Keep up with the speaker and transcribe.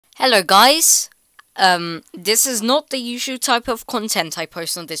Hello guys, this is not the usual type of content I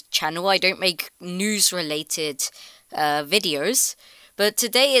post on this channel. I don't make news related videos, but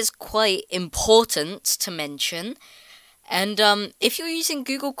today is quite important to mention. And if you're using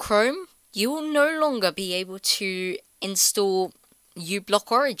Google Chrome, you will no longer be able to install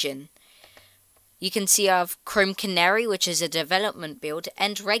uBlock Origin. You can see I have Chrome Canary, which is a development build,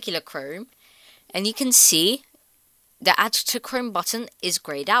 and regular Chrome, and you can see the Add to Chrome button is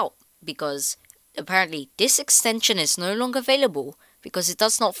grayed out because apparently this extension is no longer available because it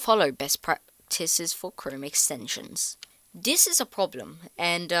does not follow best practices for Chrome extensions. This is a problem,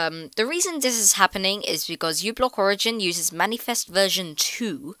 and the reason this is happening is because uBlock Origin uses Manifest version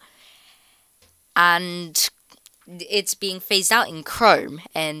 2 and it's being phased out in Chrome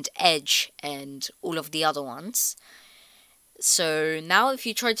and Edge and all of the other ones. So now if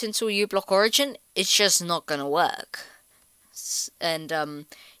you try to install uBlock Origin, it's just not gonna work. And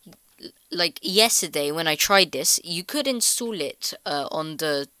like yesterday when I tried this, you could install it on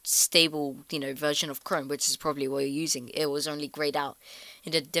the stable, version of Chrome, which is probably what you're using. It was only grayed out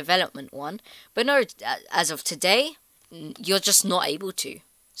in the development one. But no, as of today, you're just not able to.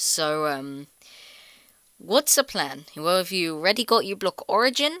 So what's the plan? Well, if you already got uBlock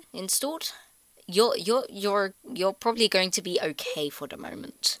Origin installed, you're probably going to be okay for the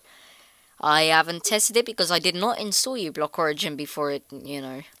moment. I haven't tested it because I did not install uBlock Origin before it,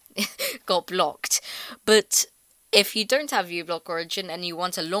 got blocked. But if you don't have uBlock Origin and you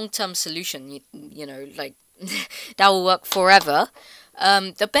want a long-term solution, like that will work forever.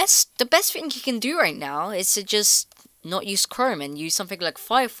 The best thing you can do right now is to just not use Chrome and use something like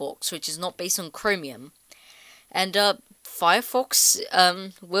Firefox, which is not based on Chromium. And Firefox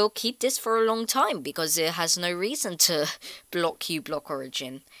will keep this for a long time because it has no reason to block uBlock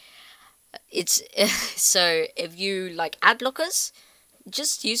Origin. It's so if you like ad blockers,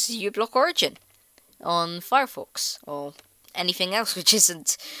 just use uBlock Origin on Firefox or anything else which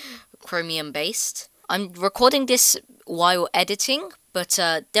isn't Chromium based. I'm recording this while editing, but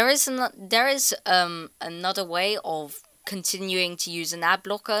there is another way of continuing to use an ad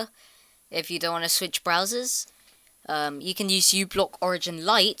blocker if you don't want to switch browsers. You can use uBlock Origin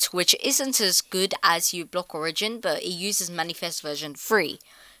Lite, which isn't as good as uBlock Origin, but it uses Manifest version 3.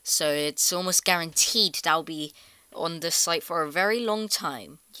 So it's almost guaranteed that'll be on the site for a very long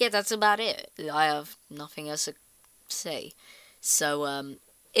time. Yeah, that's about it. I have nothing else to say. So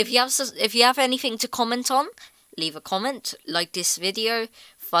if you have anything to comment on, leave a comment, like this video,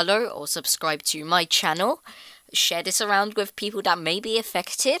 follow or subscribe to my channel, share this around with people that may be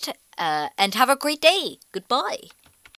affected, and have a great day. Goodbye.